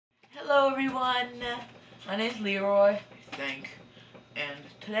Hello everyone, my name's Leroy, I think, and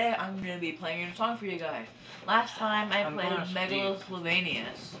today I'm going to be playing a song for you guys. Last time I played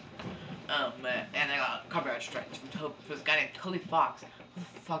Megaloslovenius, and I got copyright strikes from this guy named Toby Fox. Who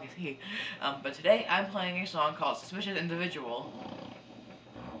the fuck is he? But today I'm playing a song called Suspicious Individual,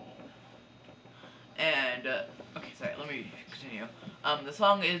 and, okay, sorry, let me continue. The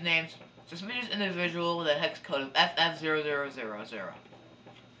song is named Suspicious Individual with a hex code of FF0000.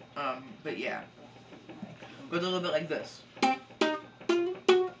 But yeah, goes a little bit like this.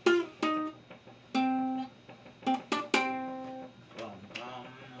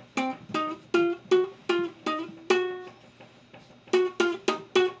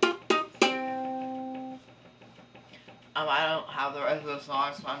 I don't have the rest of the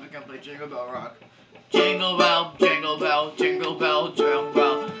song, so I'm just gonna play Jingle Bell Rock. Jingle bell, jingle bell, jingle bell, jingle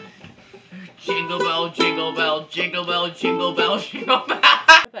bell. Jingle bell, jingle bell, jingle bell, jingle bell, jingle bell.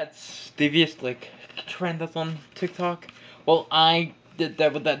 That's devious trend that's on TikTok. Well, I did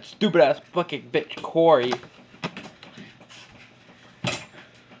that with that stupid ass fucking bitch Corey. That's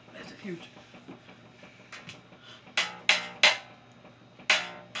huge.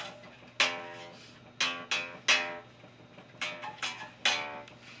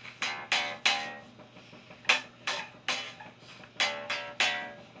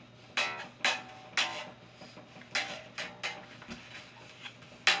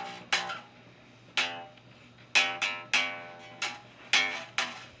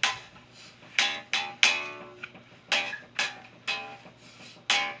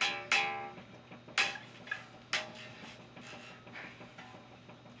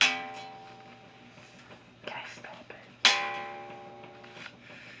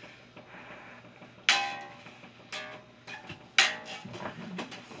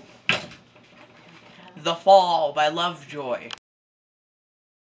 The Fall by Lovejoy.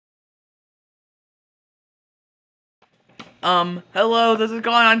 Hello, this is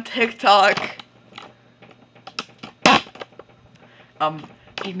going on TikTok.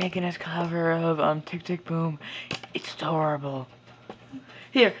 He's making his cover of, Tick Tick Boom. It's adorable.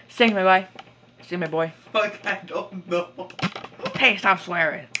 Here, sing, my boy. Sing, my boy. Fuck, I don't know. Hey, stop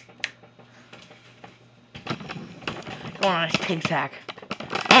swearing. Go on, King Sack.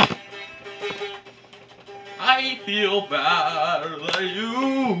 I feel bad that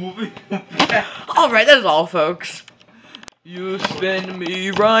you feel bad. Alright, that's all, folks. You spin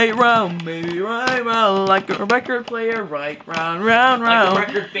me right round, baby, right round, like a record player, right round, round, round. Like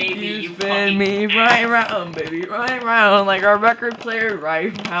a record baby, you spin me right round, baby, right round, like a record player,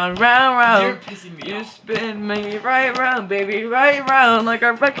 right round, round, round. You're pissing me You off. spin me right round, baby, right round, like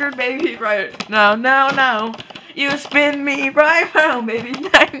a record baby, right now, now, now. You spin me right round, baby,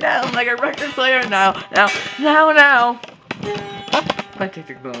 now, like a record player, now, now, now, now. My Tick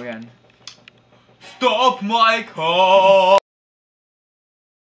Tick Boom again. Stop my car!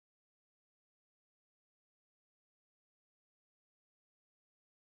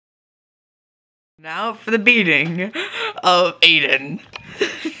 Now for the beating of Aiden.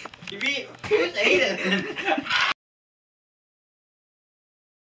 Who's Aiden?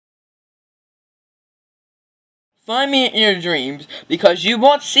 Find me in your dreams, because you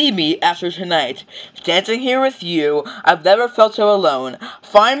won't see me after tonight. Dancing here with you, I've never felt so alone.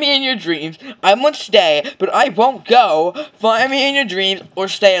 Find me in your dreams, I won't stay, but I won't go. Find me in your dreams, or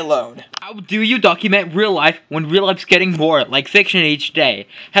stay alone. How do you document real life when real life's getting more like fiction each day?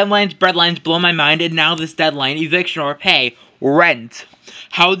 Headlines, breadlines blow my mind, and now this deadline, eviction or pay, rent.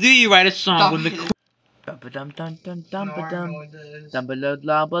 How do you write a song when the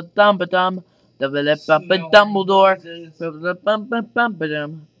Dumbledore.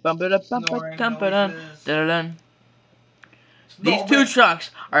 These two trucks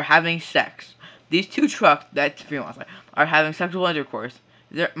are having sex. These two trucks, that's female, are having sexual intercourse.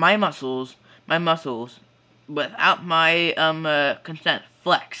 My muscles, without my consent,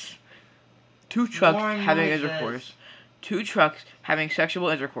 flex. Two trucks having intercourse. Two trucks having sexual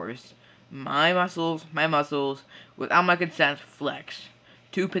intercourse. My muscles, without my consent, flex.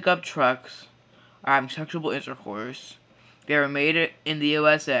 Two pickup trucks are having sexual intercourse. They were made in the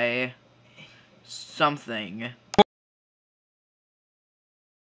USA. Something.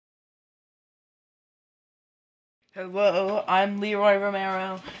 Hello, I'm Leroy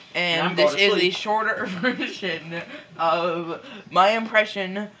Romero, and this is the shorter version of my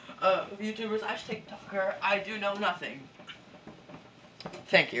impression of YouTuber / TikToker. I do know nothing.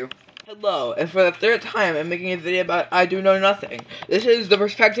 Thank you. Hello, and for the third time, I'm making a video about I do know nothing. This is the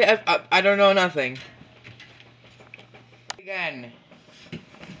perspective of I don't know nothing. Again.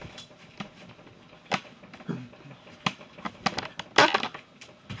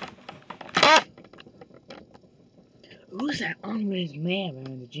 that unwise man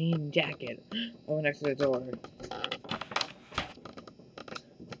wearing the jean jacket over next to the door?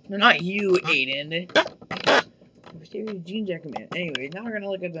 No, not you, Aiden. Mysterious jean jacket man. Anyway, now we're gonna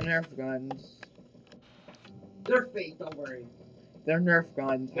look at the Nerf guns. They're fake, don't worry. They're Nerf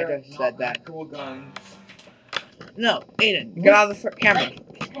guns. They're I just said that. Cool guns. No, Aiden, get out of the camera.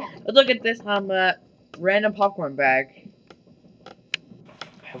 Let's look at this random popcorn bag.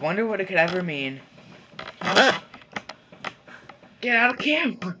 I wonder what it could ever mean. Get out of the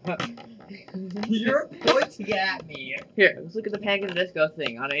camera. You're pointing at me. Here, let's look at the Panic at the Disco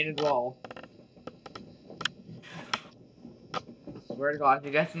thing on Aiden's wall. Swear to God, if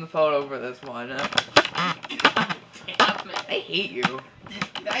you guys in the photo for this one. God damn it. I hate you.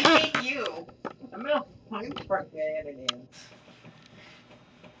 I hate you. I'm gonna find Ferdinand.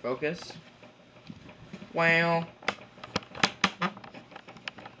 Focus. Wow.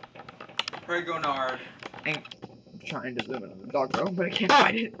 Pray Gonard. I'm trying to zoom in on the dog room, but I can't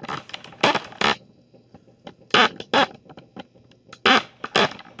find it.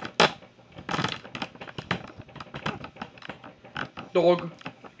 Dog.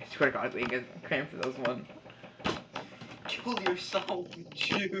 I swear to God, I think I'm cramping for this one. Kill yourself,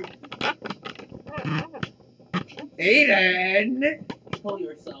 Jude. Aiden! Kill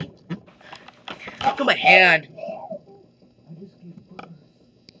yourself. Look at my hand.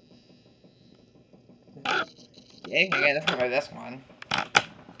 Yeah, that's probably this one.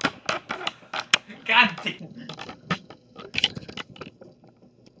 God damn.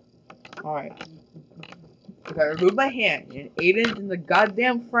 Alright. If I remove my hand and Aiden's in the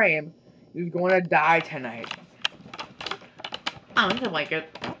goddamn frame, he's going to die tonight. I don't like it.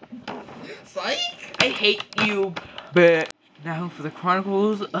 Psych! I hate you, but now for the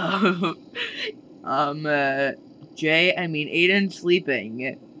Chronicles of Aiden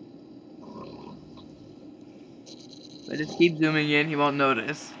sleeping. But just keep zooming in, he won't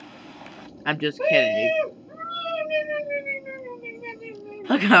notice. I'm just kidding.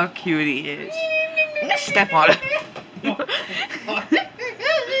 Look how cute he is. I'm gonna step on him.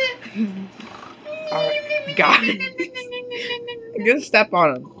 Alright, got it. I'm gonna step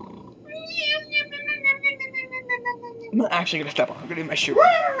on him. I'm actually gonna step on him. I'm gonna do my shoe.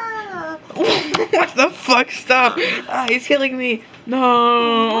 What the fuck? Stop! Ah, he's killing me.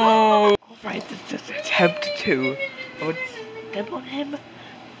 No. Alright, this is attempt 2. I would step on him,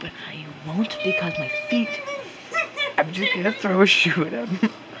 but I won't because my feet. I'm just gonna throw a shoe at him.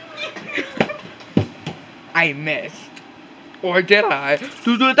 I missed. Or did I?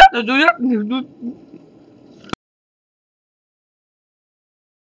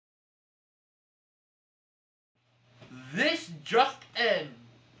 This just in.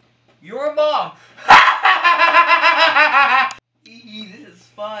 Your mom. This is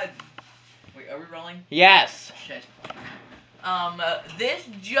fun. Wait, are we rolling? Yes. Shit. This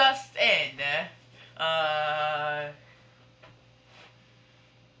just in.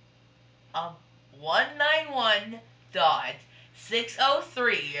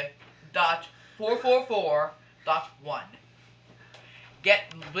 191.603.444.1.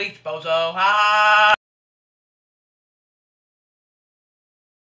 Get bleach, bozo. Ha!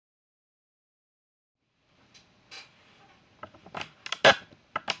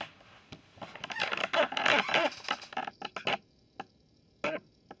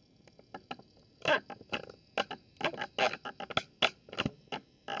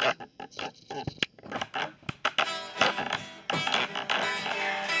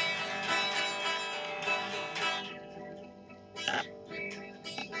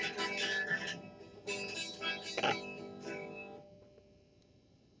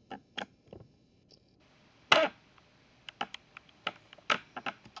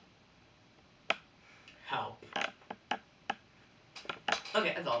 Help.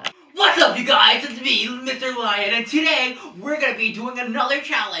 Okay, that's all. What's up, you guys? It's me, Mr. Lion, and today we're gonna be doing another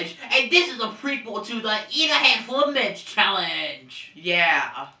challenge, and this is a prequel to the Eat a Handful of Mints challenge.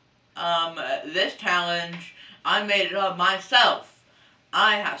 Yeah. This challenge, I made it up myself.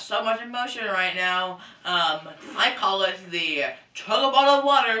 I have so much emotion right now. I call it the chug a bottle of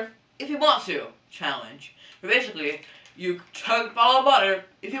water if you want to challenge. But basically, you chug a bottle of water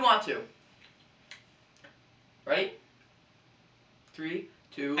if you want to. Ready? 3,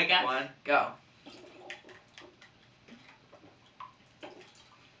 2, 1, go.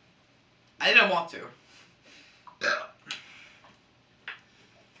 I didn't want to.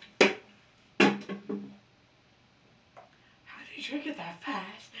 How did you drink it that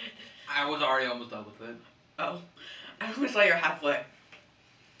fast? I was already almost done with it. Oh, I always thought you were halfway.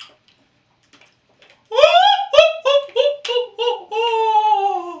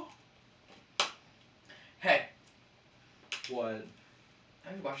 Hey, but... I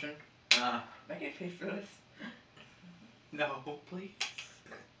have a question. Am I getting paid for this? No, please.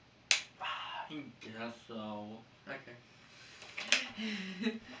 I guess so. Okay.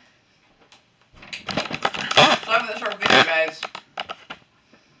 Sorry for the short video, guys.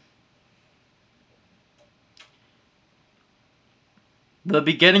 The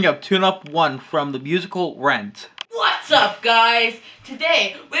beginning of Tune Up 1 from the musical Rent. What's up, guys?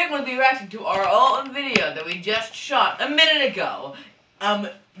 Today, we're going to be reacting to our own video that we just shot a minute ago.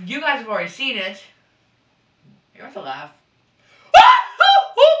 You guys have already seen it. You have to laugh.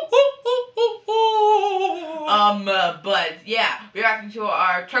 But yeah, we're reacting to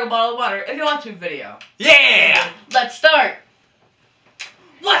our Chug a Bottle of Water If You Want To video. Yeah! Let's start!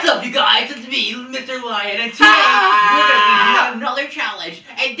 What's up, you guys? It's me, Mr. Lion, and today we're gonna be doing another challenge.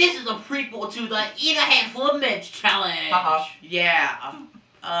 And this is a prequel to the Eat a Handful of Mints challenge. Yeah.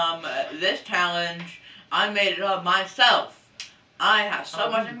 This challenge, I made it up myself. I have so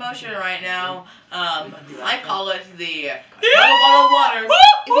much emotion right now. I call it the Chug a Bottle of Water If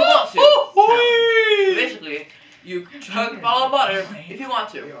You Want To challenge. Basically, you chug a bottle of water if you want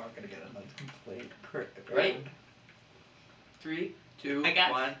to. We are gonna get another complete Ready? 3, 2,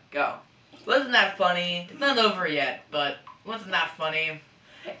 1, go. Wasn't that funny? It's not over yet, but wasn't that funny?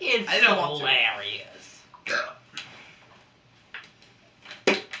 It's I don't want hilarious.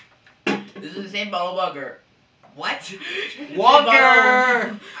 This is the same bottle of water. What?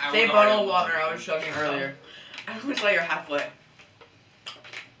 Water! Same bottle of water I was chugging earlier. I only saw you're halfway.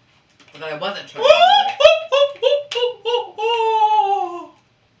 But I wasn't chugging earlier.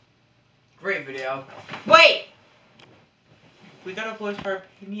 Great video. Wait! We gotta voice our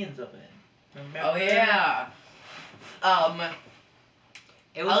opinions of it. Remember? Oh yeah.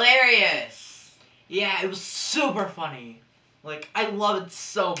 It was hilarious. Yeah, it was super funny. Like, I love it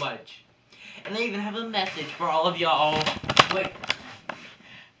so much. And I even have a message for all of y'all. Wait.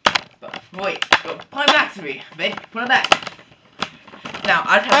 Wait. Point it back to me. Babe, put it back. Now,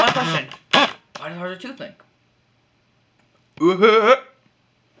 I have one question. Why does Harder 2 think?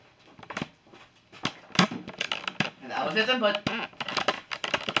 That was his input.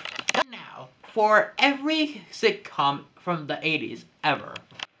 Now, for every sitcom from the 80s ever.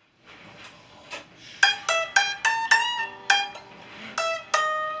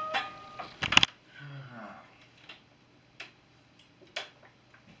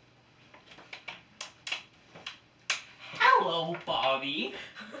 Hello, Bobby.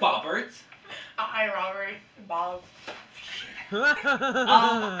 Bobbert. Hi, Robert. Bob. I have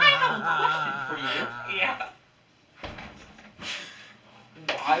a question for you. Yeah.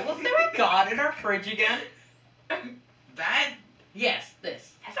 Why was there a god in our fridge again? That? Yes,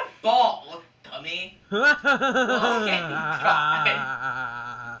 this. That's a ball, dummy.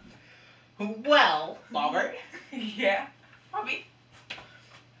 Well, Robert. Yeah. Bobby.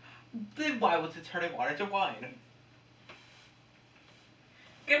 Then why was it turning water to wine?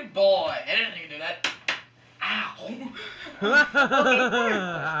 Good boy. I didn't think you do that. Ow.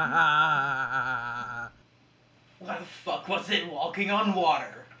 Why the fuck was it walking on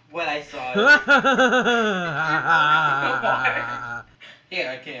water when I saw it?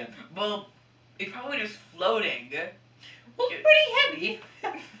 Yeah, I can. Well, it's probably just floating. Well, it's pretty heavy,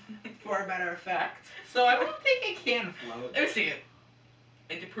 for a matter of fact. So I don't think it can float. Let me see it.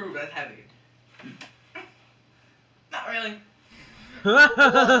 And to prove that's heavy. Not really.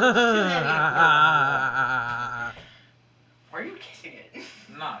 Are you kissing it?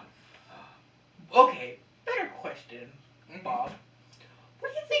 Not. Okay, better question, Bob.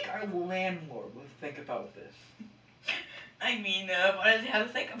 What do you think our landlord would think about this? I mean, what does he have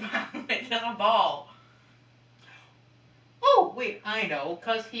to think about? It's just a ball. Oh, wait, I know,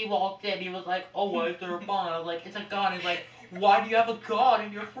 because he walked in, he was like, oh, why is there a ball? And I was like, it's a god. He's like, why do you have a god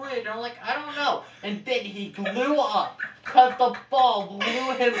in your fridge? And I'm like, I don't know. And then he blew up, because the ball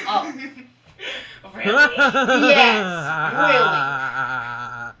blew him up. Really? Yes, really.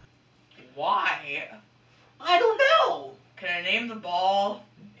 Why? I don't know. Can I name the ball?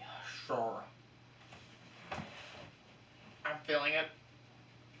 Yeah, sure. I'm feeling it.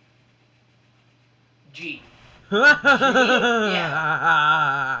 G. Yeah.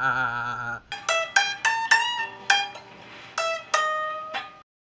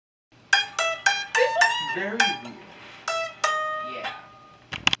 This looks very weird. Yeah.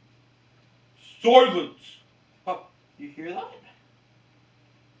 Silence! Oh, you hear that?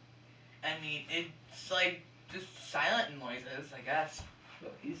 I mean, it's like just silent noises, I guess.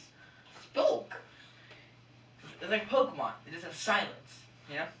 Look, he's Spoke. It's like Pokemon. It just has silence.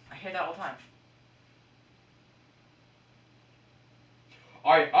 You know? I hear that all the time.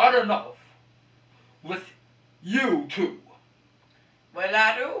 I had enough with you two. What did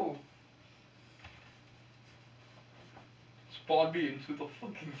I do? Spawn me into the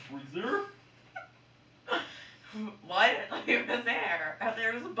fucking freezer. Why didn't I leave it there?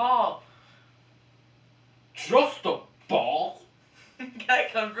 There's a ball. Just a ball? Can I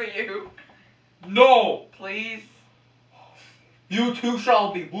come for you? No! Please? You two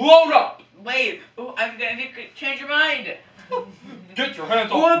shall be blown up! Wait, I'm gonna change your mind. Get your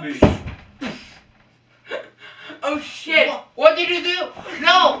hands off me! Oh shit! What did you do?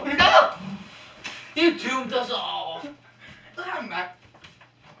 No! No! You doomed us all! I'm back.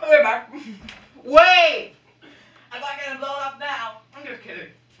 We're back. Wait! I'm not gonna blow it up now. I'm just kidding.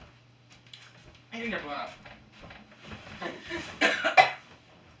 I can get blown up.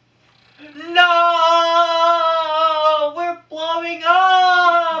 No! We're blowing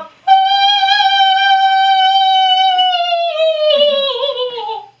up!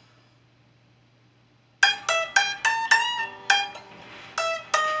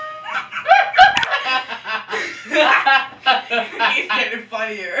 He's getting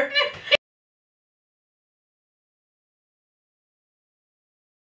funnier.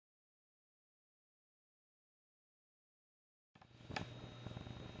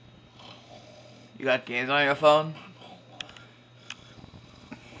 You got games on your phone?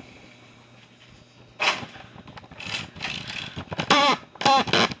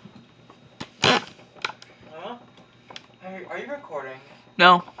 Huh? Are you recording?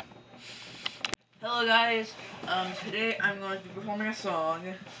 No. Hello guys. Today I'm going to be performing a song.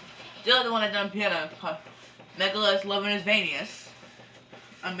 The other one I done piano called Megalus Loving His Vanius.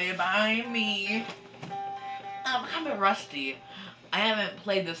 Made by me. I'm kind of rusty. I haven't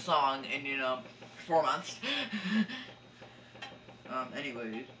played this song in, 4 months.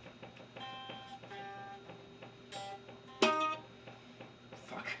 Anyways.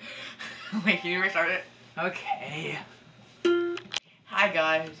 Fuck. Wait, can you restart it? Okay. Hi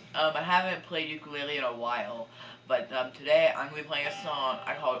guys, I haven't played ukulele in a while, but today I'm going to be playing a song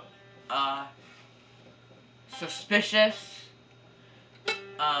I call Suspicious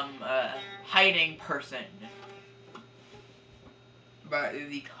Hiding Person by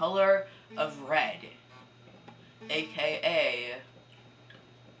the color of red, aka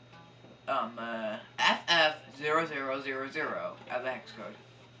FF0000 as a hex code.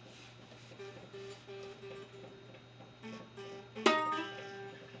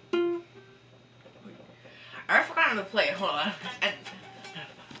 I forgot how to play it. Hold on.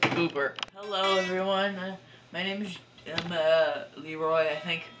 Ooper. Hello, everyone. My name is Leroy, I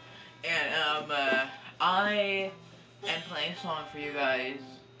think, and I am playing a song for you guys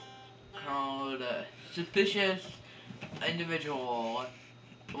called "Suspicious Individual"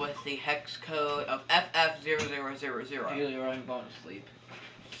 with the hex code of FF0000. Hey, Leroy, I'm going to sleep.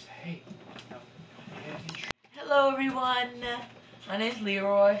 Hey. Hello, everyone. My name is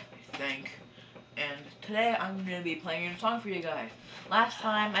Leroy, I think. And today I'm going to be playing a song for you guys. Last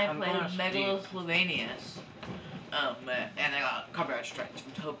time I played Megaloslovenius. And I got copyright strikes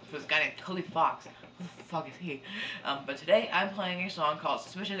from this guy named Toby Fox. Who the fuck is he? But today I'm playing a song called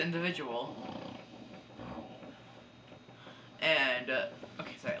Suspicious Individual. And,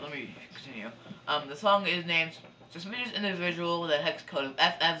 okay, sorry, let me continue. The song is named Suspicious Individual with a hex code of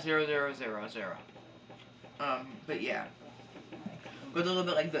FF0000. But yeah. Goes a little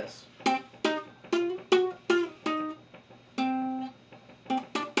bit like this.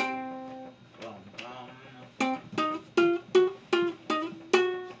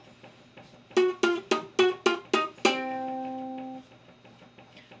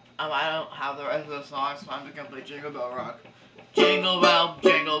 I don't have the rest of the song, so I'm just gonna play Jingle Bell Rock. Jingle bell,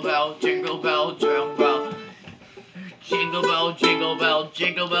 jingle bell, jingle bell, jingle bell. Jingle bell, jingle bell,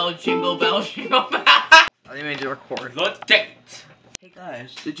 jingle bell, jingle bell, jingle bell. I didn't mean to record. The date! Hey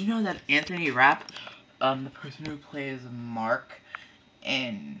guys, did you know that Anthony Rapp, the person who plays Mark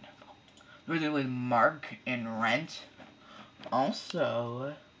in Rent,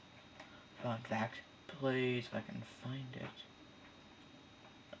 also, fun fact, please, if I can find it.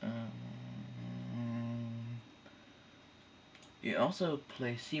 He also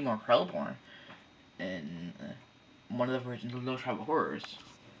plays Seymour Krelborn in one of the versions of Little Shop of Horrors.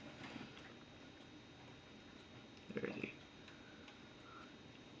 Where is he?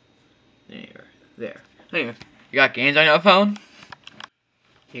 There. Anyway, you got games on your phone?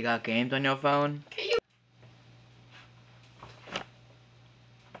 You got games on your phone?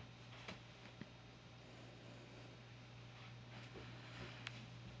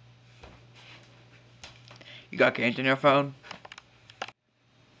 You got games on your phone?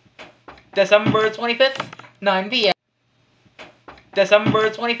 December 25th, 9 p.m. December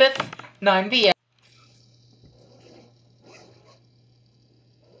 25th, 9 p.m.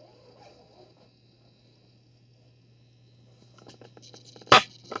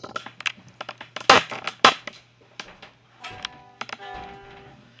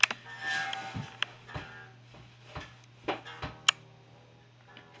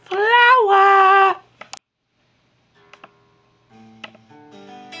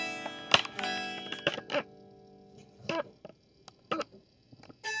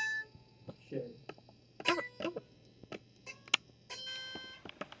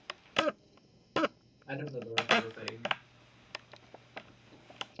 I don't know the rest of the thing.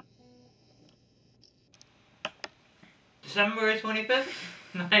 December 25th,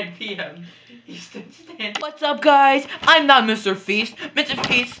 9 p.m. Eastern Standard. What's up, guys? I'm not Mr. Feast. Mr.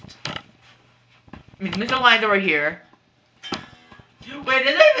 Feast. Mr. Lion's over here. Wait,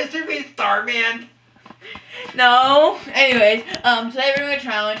 is that Mr. Beast Starman? No. Anyways, today we're doing a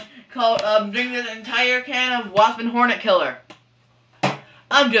challenge called drink this entire can of Wasp and Hornet Killer.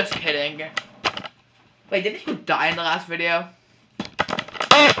 I'm just kidding. Wait, didn't you die in the last video?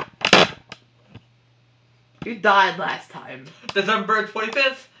 You died last time. December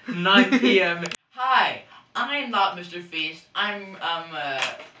 25th, 9 p.m. Hi, I'm not Mr. Feast. I'm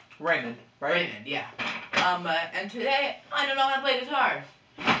Raymond, right? Raymond, yeah. And today I don't know how to play guitar.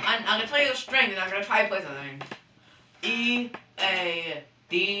 I'm gonna tell you the strings and I'm gonna try to play something. E, A,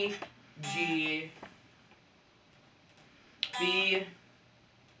 D, G, B,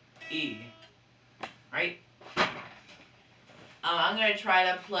 E. Right? I'm gonna try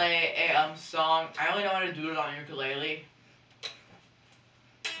to play a song. I only know how to do it on ukulele.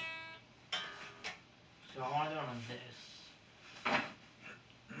 So I want to do it on this.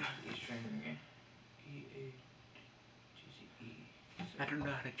 E string. E, A, G, C, E. I don't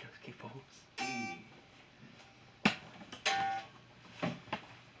know how to just keep those. E.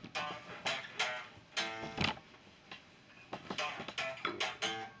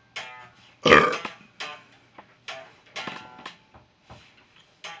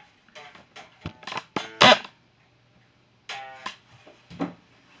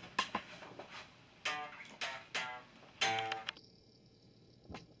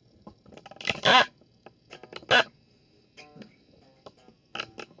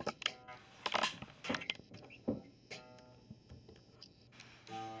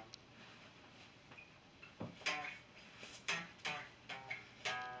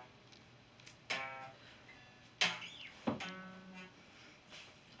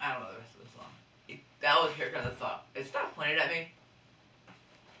 I don't know the rest of the song. That was here kind of thought. It stopped pointing at me.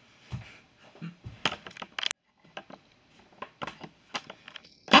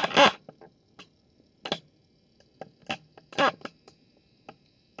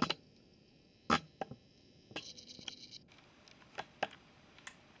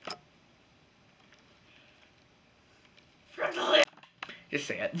 Just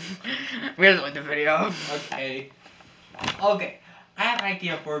say it. We're gonna like the video. Okay. Okay. I have an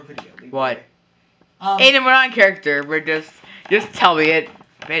idea for a video. What? Aiden, we're not in character. We're just tell me it,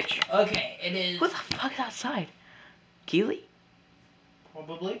 bitch. Okay, it is. Who the fuck is outside? Keely?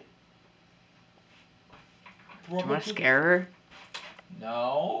 Probably. Do you want to scare her?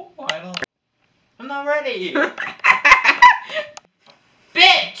 No, I don't. I'm not ready.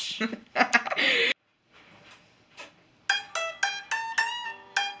 Bitch!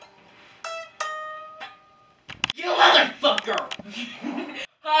 You motherfucker!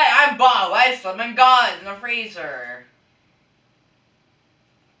 Hi, I'm Bob. I summon gods in the freezer.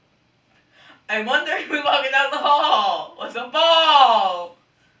 I wonder who's walking down the hall. What's a ball?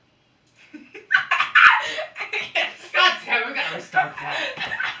 God damn, we gotta restart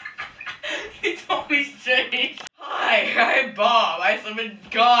that. He told me straight. Hi, I'm Bob. I summon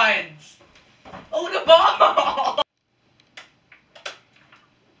gods. Oh, look at Bob!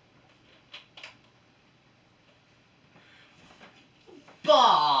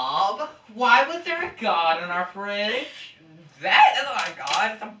 Bob, why was there a god in our fridge? That's not a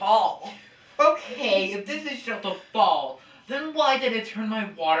god. It's a ball. Okay, if this is just a ball, then why did it turn my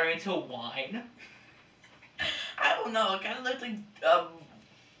water into wine? I don't know. It kind of looked like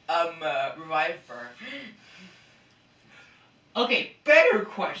Reviver. Okay, better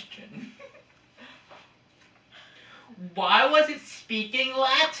question. Why was it speaking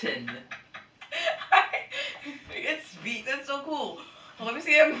Latin? It's sweet. That's so cool. Let me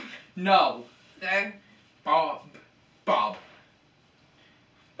see him. No. Okay. Bob. But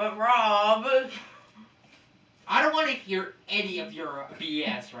Rob. I don't want to hear any of your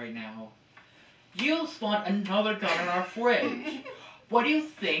BS right now. You spawned another gun in our fridge. What do you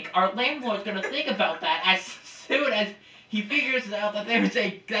think our landlord's gonna think about that as soon as he figures out that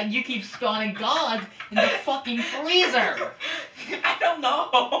that you keep spawning gods in the fucking freezer? I don't know.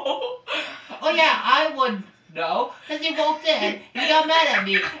 Oh yeah, I would know, because he walked in, he got mad at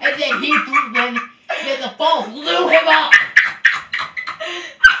me, and then the ball blew him up!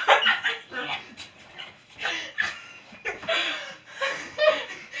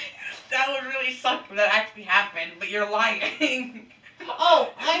 That would really suck if that actually happened, but you're lying.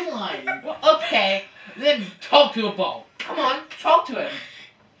 Oh, I'm lying. Okay, then talk to the ball. Come on, talk to him.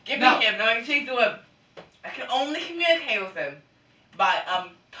 Give me him. No, I can speak to him. I can only communicate with him by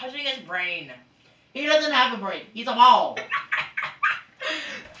touching his brain. He doesn't have a brain. He's a ball.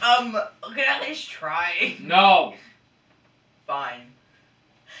 Can I at least try? No. Fine.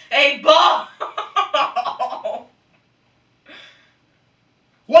 Hey, ball!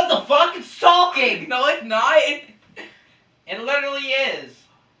 What the fuck? It's talking. No, it's not. It literally is.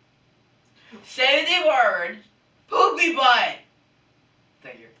 Say the word. Poopy butt.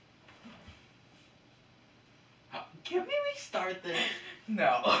 Thank you. Can we restart this?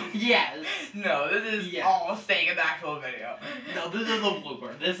 No. Yes. No, this is Yes. all staying in the actual video. No, this is a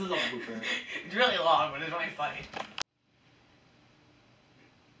blooper. This is a blooper. It's really long, but it's really funny.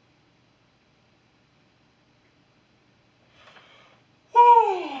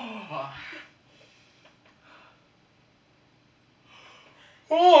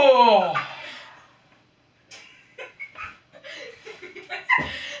 Oh.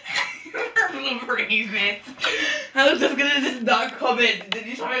 I was just gonna just not come in. Then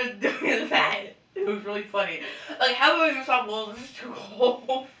you started doing that. It was really funny. Like, how about we just stop? Well, this is too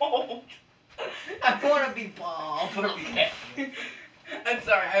cold. I want to be ball, but I can't. I'm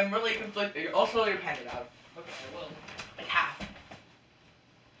sorry. I'm really conflicted. Also, your pen it out. Okay, I will. Like half.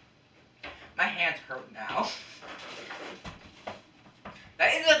 My hands hurt now.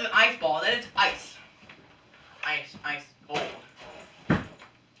 That isn't an ice ball. That is ice. Ice, gold.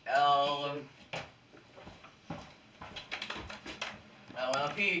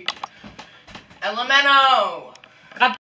 LMP. Elemento.